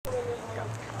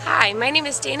Hi, my name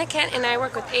is Dana Kent and I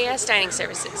work with AS Dining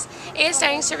Services. AS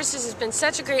Dining Services has been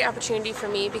such a great opportunity for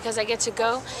me because I get to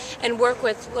go and work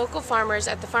with local farmers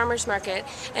at the farmers market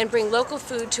and bring local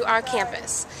food to our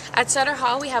campus. At Sutter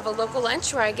Hall we have a local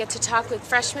lunch where I get to talk with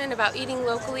freshmen about eating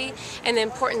locally and the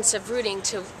importance of rooting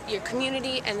to your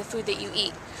community and the food that you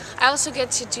eat. I also get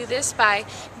to do this by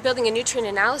building a nutrient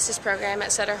analysis program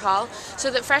at Sutter Hall so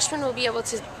that freshmen will be able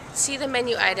to see the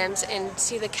menu items and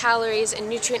see the calories and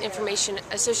nutrient information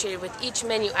associated with each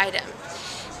menu item.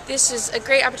 This is a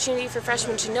great opportunity for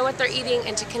freshmen to know what they're eating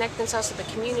and to connect themselves with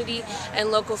the community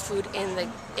and local food in the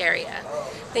area.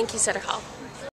 Thank you, Sutter Hall.